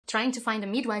trying to find a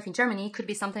midwife in Germany could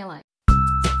be something like: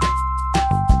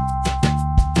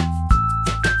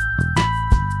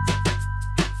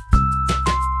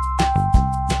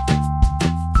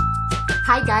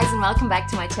 Hi guys, and welcome back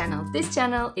to my channel. This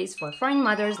channel is for foreign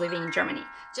mothers living in Germany,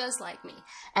 just like me.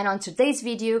 And on today's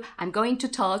video, I'm going to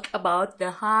talk about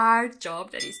the hard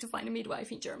job that is to find a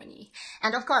midwife in Germany.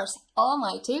 And of course, all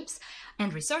my tips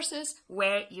and resources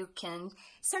where you can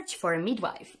search for a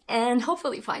midwife and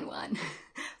hopefully find one.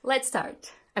 Let's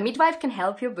start. A midwife can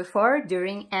help you before,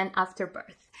 during, and after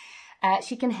birth.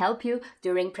 She can help you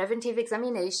during preventive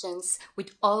examinations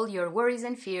with all your worries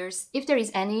and fears. If there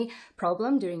is any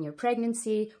problem during your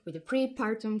pregnancy, with the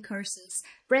prepartum courses,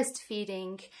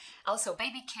 breastfeeding, also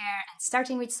baby care and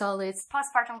starting with solids,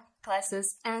 postpartum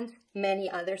classes, and many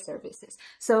other services.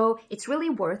 So it's really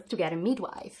worth to get a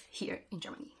midwife here in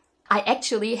Germany. I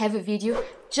actually have a video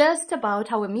just about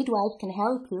how a midwife can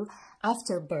help you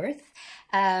after birth,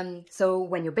 so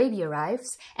when your baby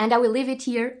arrives, and I will leave it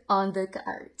here on the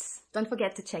cards. Don't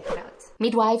forget to check it out.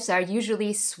 Midwives are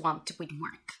usually swamped with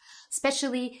work,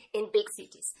 especially in big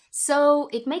cities. So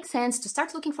it makes sense to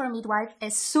start looking for a midwife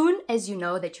as soon as you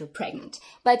know that you're pregnant.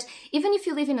 But even if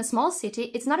you live in a small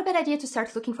city, it's not a bad idea to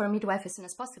start looking for a midwife as soon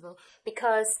as possible,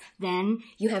 because then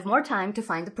you have more time to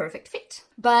find the perfect fit.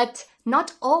 But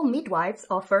not all midwives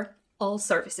offer all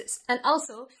services. And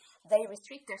also, they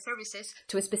restrict their services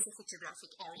to a specific geographic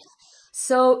area.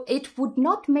 So it would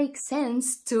not make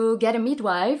sense to get a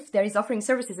midwife that is offering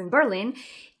services in Berlin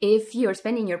if you're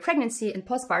spending your pregnancy and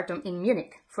postpartum in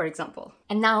Munich, for example.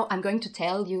 And now I'm going to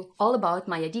tell you all about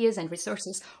my ideas and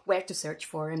resources where to search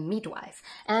for a midwife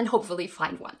and hopefully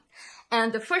find one.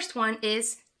 And the first one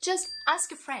is just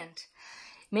ask a friend.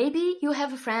 Maybe you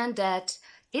have a friend that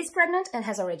is pregnant and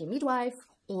has already a midwife,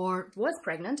 or was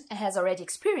pregnant and has already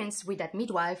experience with that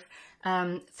midwife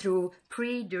through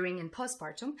pre, during, and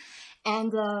postpartum.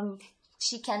 And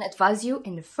she can advise you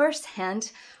in the first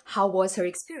hand how was her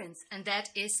experience. And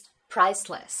that is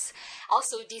priceless.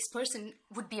 Also, this person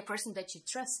would be a person that you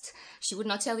trust. She would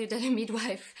not tell you that a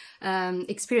midwife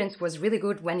experience was really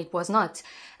good when it was not.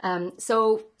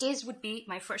 So this would be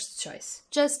my first choice.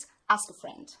 Just ask a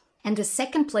friend. And the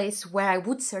second place where I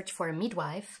would search for a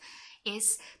midwife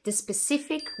is the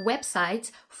specific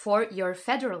website for your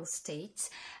federal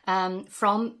state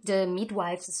from the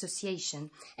Midwives Association.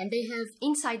 And they have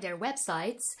inside their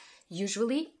websites,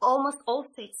 usually almost all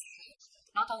states,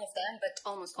 not all of them, but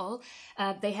almost all,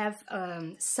 they have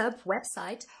a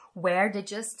sub-website where they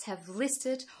just have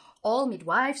listed all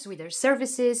midwives with their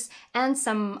services and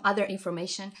some other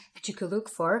information that you could look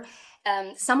for.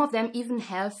 Some of them even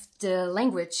have the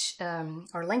language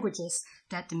or languages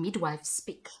that the midwives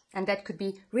speak. And that could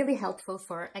be really helpful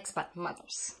for expat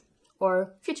mothers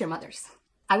or future mothers.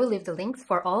 I will leave the links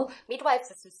for all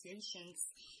Midwives Association's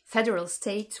federal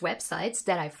state websites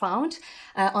that I found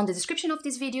on the description of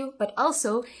this video. But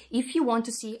also, if you want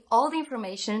to see all the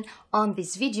information on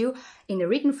this video in the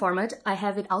written format, I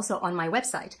have it also on my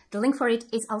website. The link for it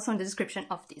is also in the description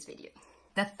of this video.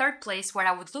 The third place where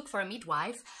I would look for a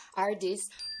midwife are these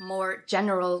more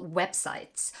general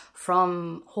websites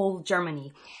from whole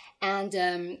Germany. And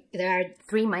there are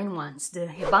three main ones: the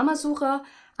Hebammensuche,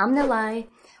 Amneli,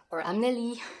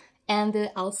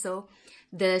 and also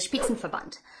the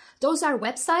Spitzenverband. Those are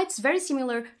websites very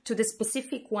similar to the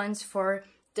specific ones for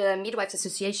the midwives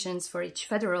associations for each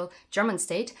federal German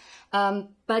state,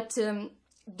 but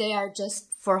they are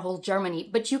just for whole Germany.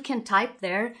 But you can type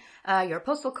there your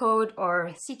postal code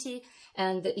or city,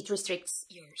 and it restricts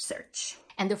your search.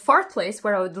 And the fourth place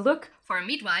where I would look for a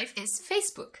midwife is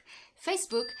Facebook.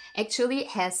 Facebook actually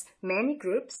has many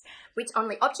groups which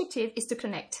only objective is to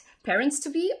connect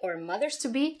parents-to-be or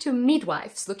mothers-to-be to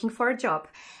midwives looking for a job.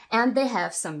 And they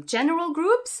have some general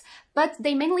groups, but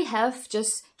they mainly have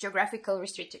just geographical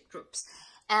restricted groups.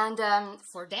 And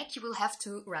for that you will have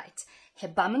to write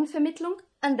Hebammenvermittlung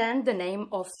and then the name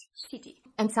of city.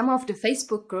 And some of the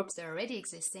Facebook groups that are already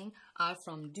existing are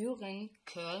from Düren,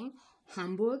 Köln,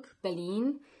 Hamburg,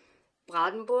 Berlin,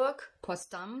 Brandenburg,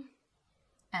 Potsdam,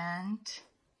 and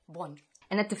Bonn.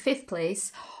 And at the fifth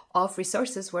place of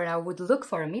resources where I would look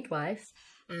for a midwife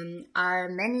are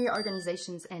many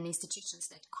organizations and institutions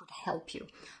that could help you.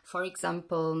 For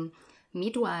example,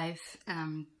 midwife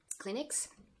clinics,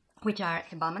 which are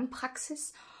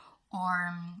Hebammenpraxis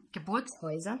or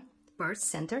Geburtshäuser, birth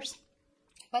centers,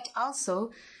 but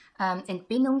also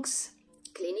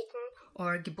Entbindungskliniken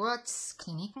or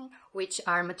Geburtskliniken, which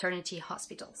are maternity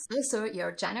hospitals. Also,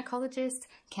 your gynecologist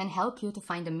can help you to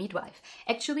find a midwife.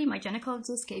 Actually, my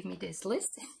gynecologist gave me this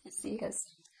list. You see, it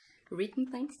has written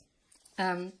things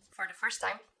for the first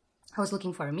time. I was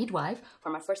looking for a midwife for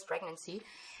my first pregnancy,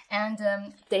 and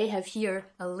they have here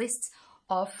a list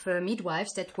of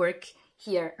midwives that work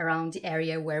here around the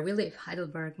area where we live,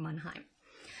 Heidelberg, Mannheim.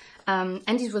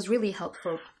 And it was really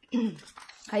helpful.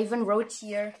 I even wrote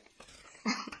here,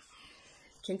 you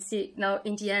can see now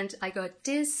in the end I got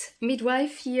this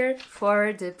midwife here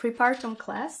for the prepartum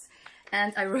class.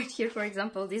 And I wrote here, for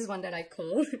example, this one that I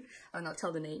call, I'll not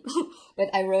tell the name, but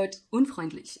I wrote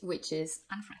unfreundlich, which is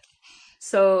unfriendly.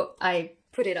 So I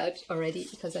put it out already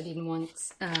because I didn't want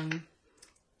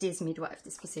this midwife,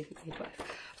 this specific midwife.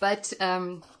 But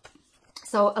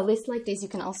so a list like this you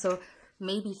can also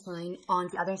maybe find on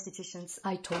the other institutions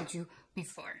I told you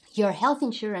before. Your health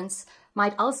insurance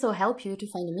might also help you to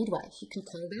find a midwife. You can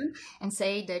call them and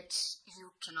say that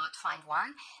you cannot find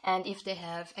one, and if they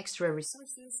have extra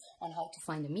resources on how to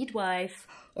find a midwife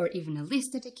or even a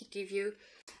list that they could give you,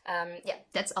 yeah,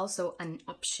 that's also an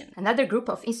option. Another group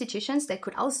of institutions that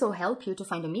could also help you to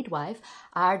find a midwife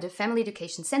are the family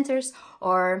education centers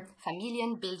or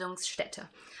Familienbildungsstätte,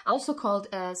 also called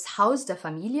as Haus der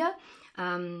Familie,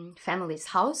 family's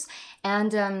house.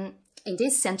 And in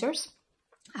these centers,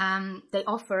 they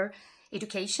offer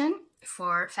education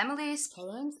for families,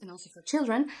 parents, and also for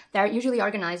children. They are usually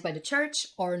organized by the church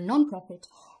or non-profit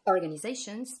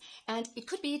organizations, and it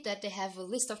could be that they have a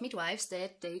list of midwives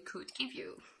that they could give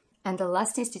you. And the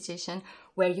last institution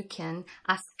where you can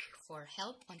ask for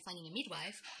help on finding a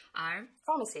midwife are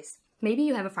pharmacies. Maybe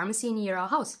you have a pharmacy in your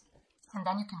house, and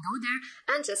then you can go there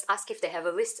and just ask if they have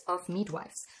a list of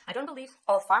midwives. I don't believe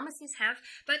all pharmacies have,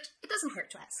 but it doesn't hurt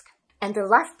to ask. And the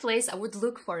last place I would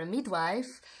look for a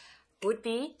midwife would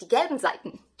be die gelben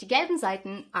Seiten. Die gelben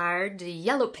Seiten are the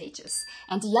yellow pages.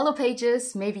 And the yellow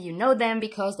pages, maybe you know them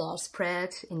because they are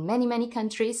spread in many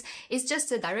countries. It's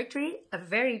just a directory, a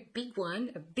very big one,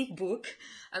 a big book.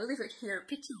 I will leave it here, a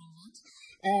picture of it,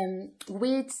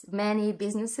 with many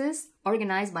businesses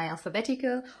organized by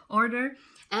alphabetical order.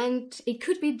 And it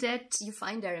could be that you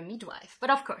find there a midwife.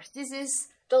 But of course, this is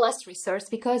the last resource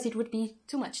because it would be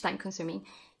too much time consuming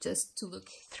just to look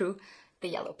through the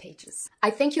yellow pages.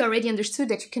 I think you already understood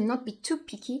that you cannot be too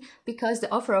picky because the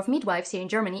offer of midwives here in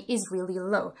Germany is really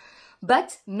low.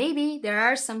 But maybe there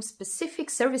are some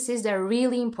specific services that are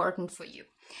really important for you.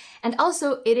 And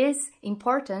also it is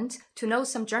important to know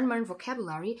some German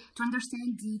vocabulary to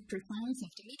understand the profiles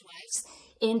of the midwives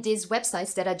in these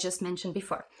websites that I just mentioned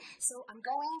before. So I'm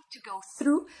going to go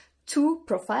through 2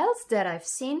 profiles that I've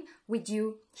seen with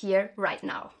you here right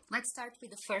now. Let's start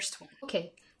with the first one.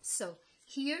 Okay, so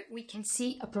here we can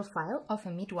see a profile of a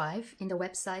midwife in the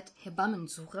website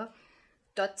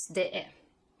Hebammensuche.de.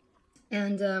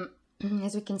 And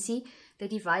as we can see, they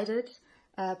divided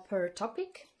per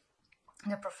topic in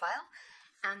the profile.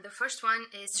 And the first one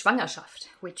is Schwangerschaft,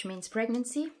 which means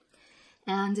pregnancy.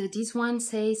 And this one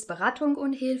says Beratung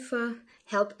und Hilfe,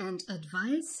 help and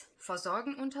advice,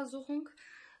 Vorsorgenuntersuchung.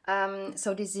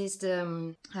 So this is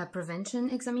the prevention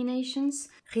examinations.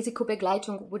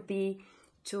 Risikobegleitung would be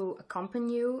to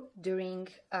accompany you during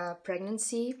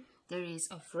pregnancy. There is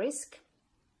of risk.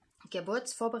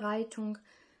 Geburtsvorbereitung,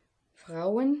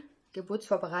 Frauen,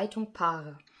 Geburtsvorbereitung,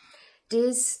 Paare.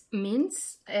 This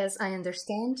means, as I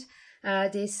understand,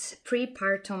 these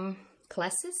prepartum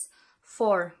classes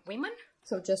for women,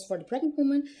 so just for the pregnant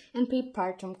woman, and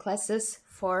prepartum classes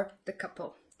for the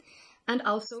couple. And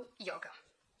also yoga.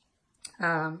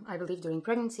 I believe during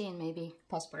pregnancy and maybe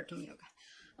postpartum yoga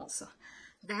also.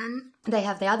 Then they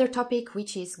have the other topic,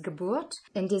 which is Geburt,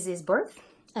 and this is birth.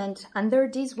 And under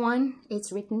this one,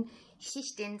 it's written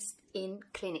Schichtdienst in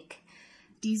Klinik.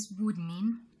 This would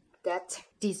mean that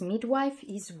this midwife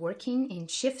is working in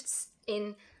shifts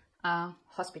in a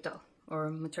hospital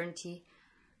or maternity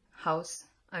house.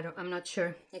 I'm not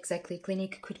sure exactly.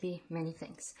 Clinic could be many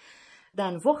things.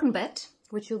 Then Wochenbett,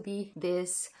 which will be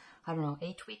this,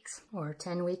 8 weeks or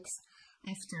 10 weeks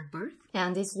after birth.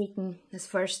 And is written as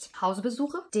first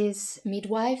Hausbesuche. This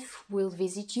midwife will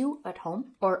visit you at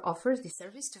home or offers the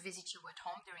service to visit you at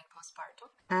home during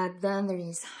postpartum. And then there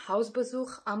is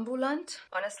Hausbesuch ambulant.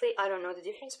 Honestly, I don't know the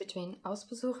difference between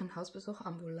Hausbesuch and Hausbesuch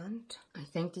ambulant. I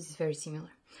think this is very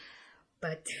similar,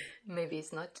 but maybe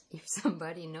it's not. If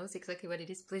somebody knows exactly what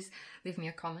it is, please leave me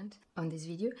a comment on this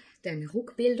video. Then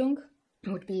Rückbildung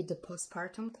would be the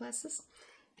postpartum classes.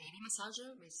 Baby massage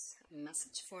with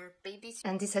massage for babies.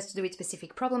 And this has to do with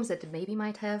specific problems that the baby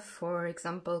might have, for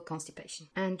example, constipation.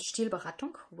 And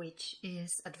Stillberatung, which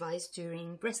is advised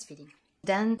during breastfeeding.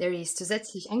 Then there is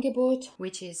zusätzlich Angebot,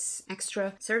 which is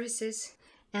extra services.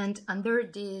 And under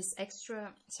these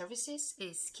extra services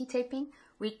is key taping,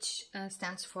 which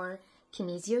stands for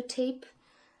kinesiotape,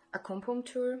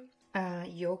 acupuncture,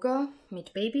 yoga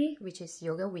mit baby, which is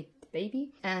yoga with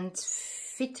baby, and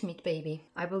fit mit baby.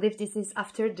 I believe this is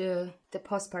after the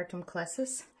postpartum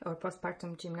classes or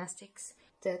postpartum gymnastics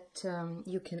that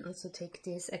you can also take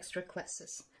these extra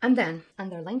classes. And then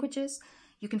under languages,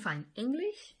 you can find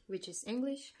English, which is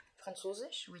English,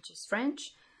 Französisch, which is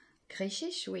French,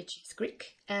 Griechisch, which is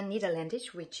Greek, and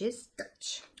Niederländisch, which is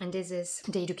Dutch. And this is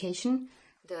the education,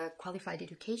 the qualified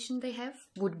education they have.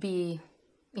 Would be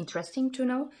interesting to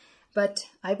know, but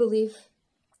I believe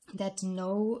that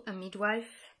no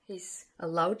midwife is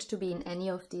allowed to be in any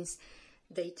of these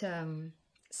data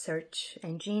search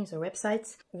engines or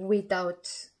websites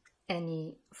without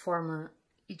any formal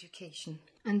education.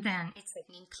 And then it's like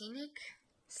in clinic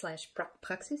 /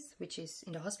 praxis, which is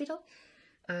in the hospital.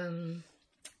 And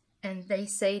they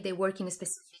say they work in a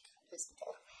specific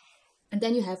hospital. And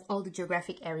then you have all the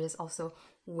geographic areas also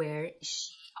where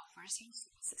she offers you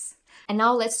services. And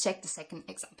now let's check the second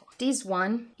example. This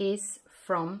one is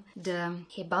from the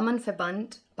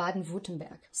Hebammenverband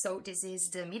Baden-Württemberg. So this is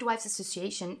the Midwives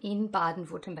Association in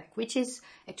Baden-Württemberg, which is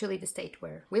actually the state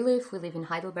where we live. We live in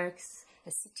Heidelberg,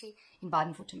 a city in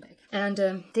Baden-Württemberg.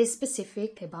 And this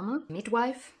specific Hebamme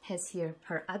midwife has here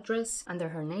her address under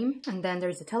her name, and then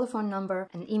there's a telephone number,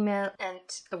 an email,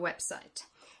 and a website.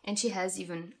 And she has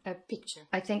even a picture.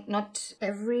 I think not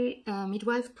every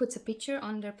midwife puts a picture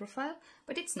on their profile,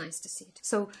 but it's nice to see it.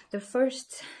 So the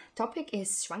first topic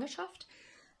is Schwangerschaft,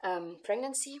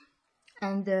 pregnancy,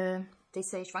 and they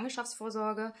say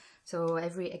Schwangerschaftsvorsorge, so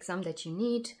every exam that you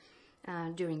need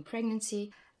during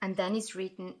pregnancy. And then is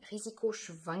written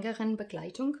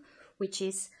Risikoschwangerenbegleitung, which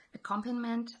is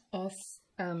accompaniment of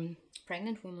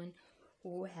pregnant women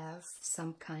who have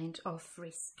some kind of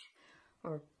risk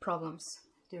or problems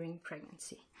during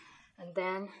pregnancy. And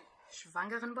then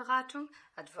Schwangerenberatung,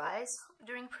 advice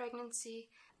during pregnancy.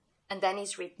 And then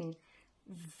is written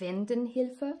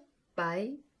Wendenhilfe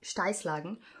bei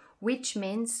Steißlagen, which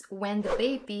means when the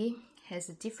baby has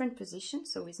a different position,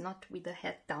 so it's not with the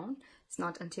head down, it's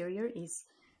not anterior, it's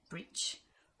bridge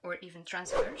or even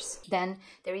transverse, then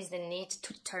there is the need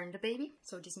to turn the baby.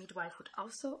 So this midwife would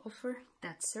also offer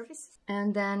that service.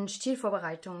 And then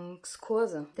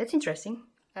Stillvorbereitungskurse. That's interesting.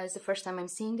 It's the first time I'm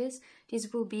seeing this.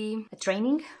 This will be a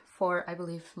training for, I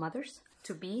believe, mothers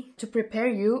to prepare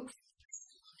you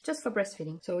just for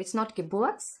breastfeeding. So it's not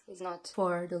Geburt, it's not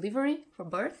for delivery, for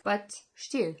birth, but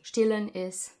still. Stillen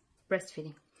is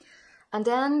breastfeeding. And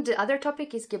then the other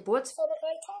topic is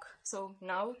Geburtsvorbereitung. So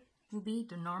now will be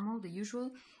the normal, the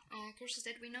usual courses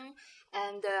that we know,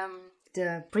 and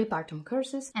the prepartum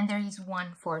courses. And there is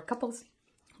one for couples,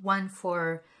 one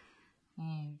for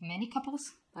many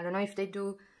couples. I don't know if they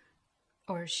do,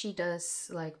 or she does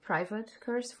like private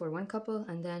course for one couple,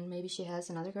 and then maybe she has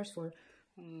another course for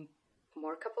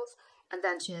more couples, and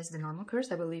then she has the normal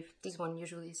course. I believe this one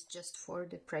usually is just for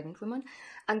the pregnant woman,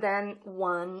 and then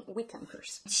one weekend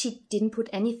course. She didn't put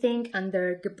anything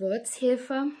under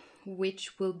Geburtshilfe,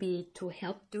 which will be to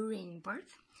help during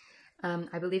birth.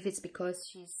 I believe it's because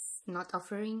she's not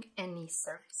offering any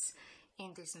service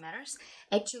in these matters.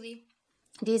 Actually,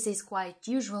 this is quite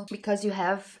usual because you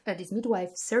have these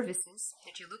midwife services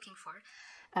that you're looking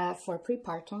for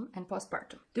prepartum and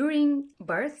postpartum. During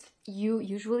birth, you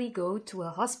usually go to a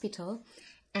hospital,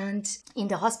 and in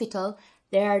the hospital,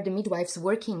 there are the midwives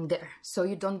working there. So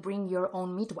you don't bring your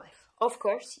own midwife. Of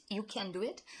course, you can do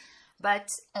it.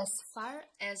 But as far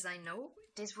as I know,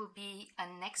 this will be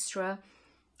an extra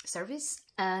service,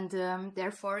 and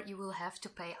therefore you will have to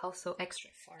pay also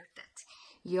extra for that.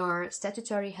 Your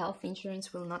statutory health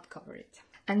insurance will not cover it.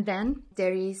 And then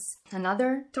there is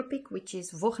another topic, which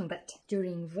is Wochenbett.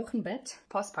 During Wochenbett,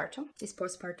 postpartum, these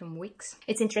postpartum weeks.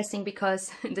 It's interesting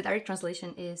because the direct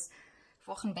translation is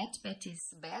Wochenbett, bet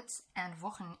is bed, and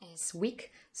Wochen is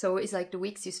week. So it's like the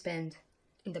weeks you spend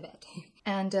in the bed.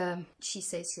 And she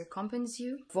says she accompanies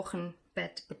you.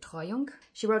 Wochenbettbetreuung.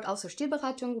 She wrote also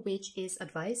Stillberatung, which is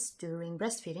advice during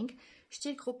breastfeeding.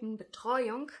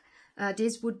 Stillgruppenbetreuung.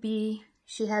 This would be,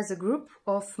 she has a group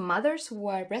of mothers who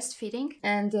are breastfeeding,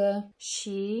 and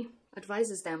she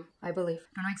advises them, I believe.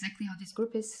 I don't know exactly how this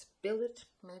group is built,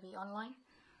 maybe online,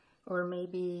 or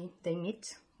maybe they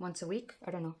meet once a week,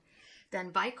 I don't know.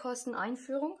 Then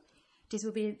Beikosteneinführung. This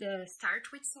will be the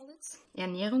start with solids.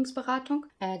 Ernährungsberatung.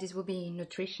 This will be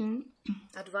nutrition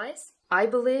advice. I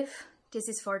believe this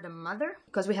is for the mother,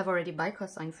 because we have already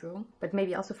Beikosteneinführung, but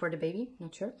maybe also for the baby,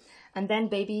 not sure. And then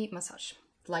baby massage,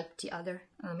 like the other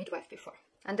midwife before.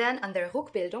 And then under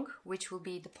Rückbildung, which will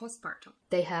be the postpartum.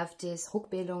 They have this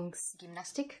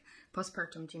Rückbildungsgymnastik,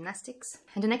 postpartum gymnastics.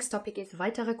 And the next topic is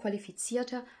weitere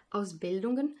qualifizierte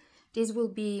Ausbildungen. This will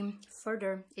be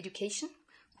further education,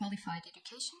 qualified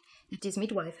education. that this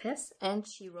midwife has, and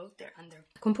she wrote there under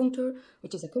Akupunktur,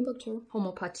 which is Akupunktur,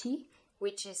 Homöopathie,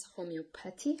 which is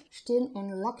homeopathy, Still-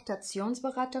 und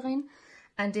Laktationsberaterin,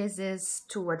 and this is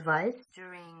to advise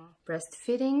during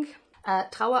breastfeeding.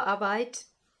 Trauerarbeit,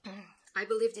 I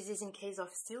believe this is in case of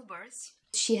stillbirths.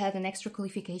 She had an extra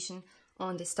qualification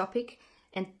on this topic,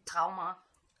 and trauma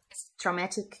is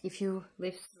traumatic. If you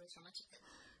live through a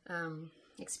traumatic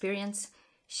experience,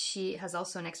 she has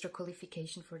also an extra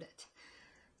qualification for that.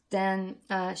 Then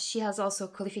she has also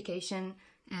qualification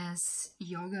as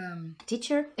yoga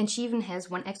teacher, and she even has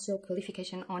one extra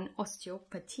qualification on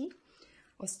osteopathy,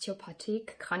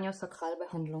 osteopathic craniosacral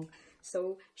Behandlung.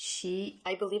 So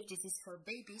I believe this is for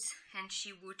babies, and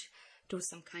she would do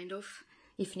some kind of,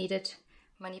 if needed,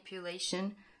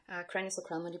 manipulation,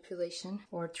 craniosacral manipulation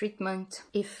or treatment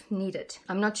if needed.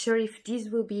 I'm not sure if this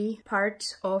will be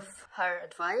part of her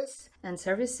advice and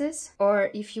services,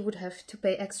 or if you would have to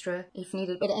pay extra if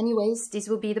needed. But anyways, this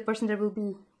will be the person that will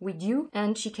be with you,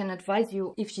 and she can advise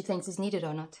you if she thinks it's needed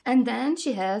or not. And then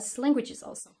she has languages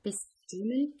also.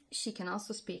 She can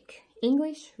also speak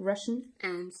English, Russian,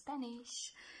 and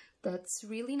Spanish. That's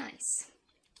really nice.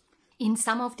 In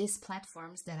some of these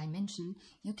platforms that I mentioned,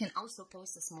 you can also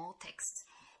post a small text.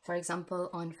 For example,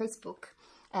 on Facebook,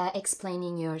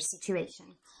 explaining your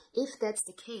situation. If that's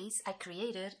the case, I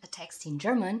created a text in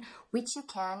German, which you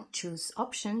can choose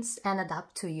options and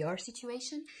adapt to your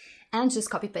situation, and just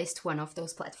copy-paste one of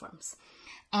those platforms.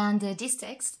 And this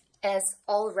text, as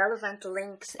all relevant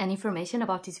links and information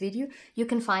about this video, you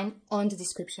can find on the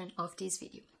description of this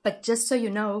video. But just so you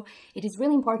know, it is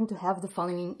really important to have the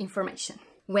following information.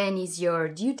 When is your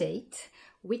due date?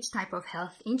 Which type of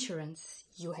health insurance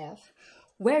you have?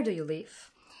 Where do you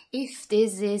live? If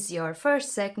this is your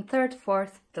first, second, third,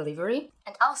 fourth delivery,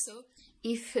 and also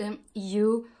if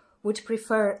you would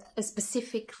prefer a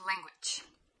specific language.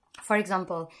 For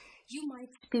example, you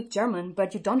might speak German,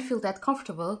 but you don't feel that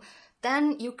comfortable,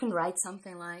 then you can write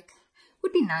something like,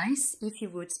 would be nice if you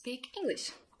would speak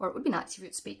English, or it would be nice if you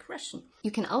would speak Russian.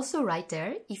 You can also write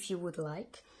there, if you would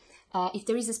like, if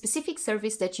there is a specific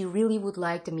service that you really would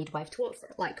like the midwife to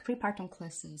offer, like prepartum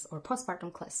classes or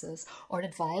postpartum classes or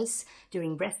advice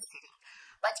during breastfeeding.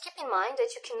 But keep in mind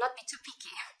that you cannot be too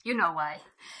picky. You know why.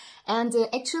 And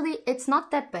actually, it's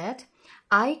not that bad.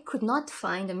 I could not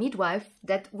find a midwife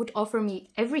that would offer me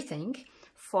everything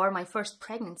for my first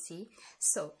pregnancy.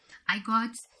 So I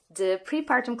got the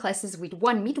prepartum classes with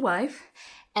one midwife,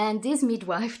 and this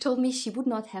midwife told me she would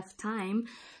not have time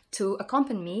to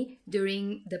accompany me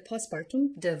during the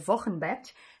postpartum, the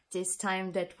Wochenbett, this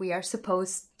time that we are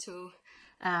supposed to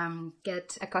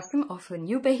get accustomed of a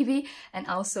new baby and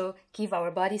also give our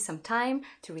body some time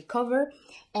to recover.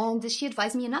 And she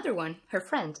advised me another one, her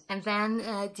friend. And then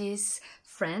this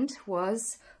friend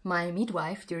was my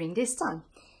midwife during this time,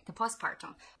 the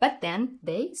postpartum. But then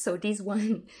so this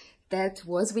one that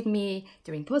was with me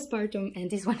during postpartum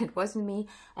and this one that was with me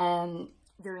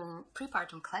during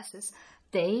prepartum classes,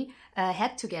 they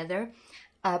had together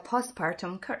a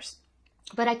postpartum course.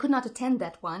 But I could not attend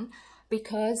that one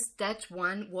because that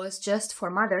one was just for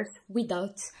mothers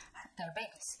without their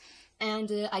babies.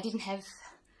 And I didn't have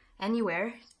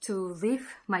anywhere to leave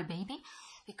my baby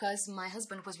because my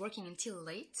husband was working until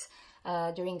late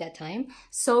during that time.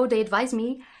 So they advised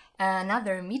me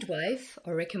another midwife,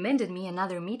 or recommended me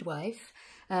another midwife,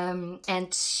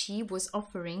 and she was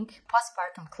offering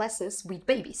postpartum classes with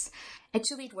babies.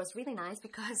 Actually, it was really nice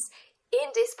because in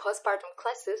these postpartum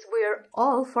classes, we're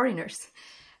all foreigners.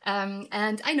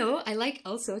 And I know I like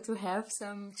also to have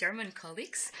some German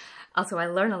colleagues. Also, I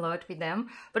learn a lot with them.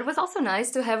 But it was also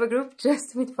nice to have a group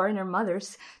just with foreigner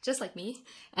mothers, just like me.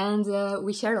 And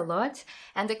we shared a lot.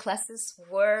 And the classes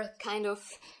were kind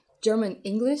of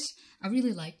German-English. I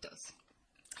really liked those.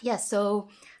 Yeah, so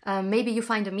maybe you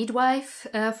find a midwife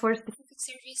for a specific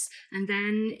service, and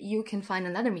then you can find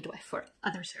another midwife for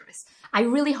other service. I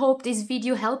really hope this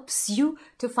video helps you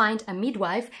to find a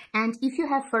midwife, and if you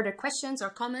have further questions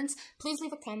or comments, please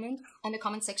leave a comment on the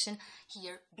comment section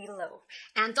here below.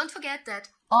 And don't forget that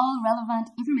all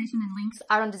relevant information and links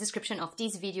are on the description of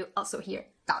this video, also here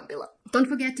down below. Don't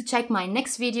forget to check my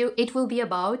next video. It will be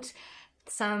about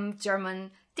some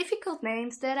German difficult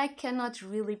names that I cannot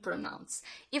really pronounce.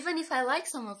 Even if I like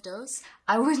some of those,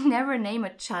 I would never name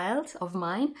a child of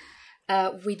mine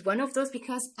with one of those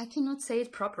because I cannot say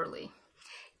it properly.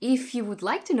 If you would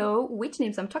like to know which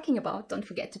names I'm talking about, don't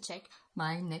forget to check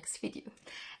my next video.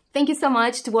 Thank you so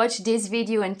much to watch this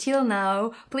video until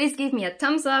now. Please give me a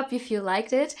thumbs up if you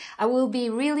liked it. I will be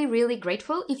really, really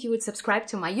grateful if you would subscribe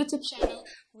to my YouTube channel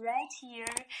right here.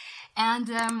 And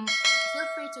feel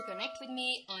free to connect with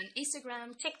me on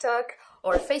Instagram, TikTok,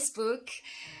 or Facebook.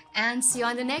 And see you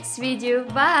on the next video.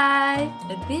 Bye!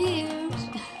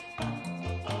 Adeus!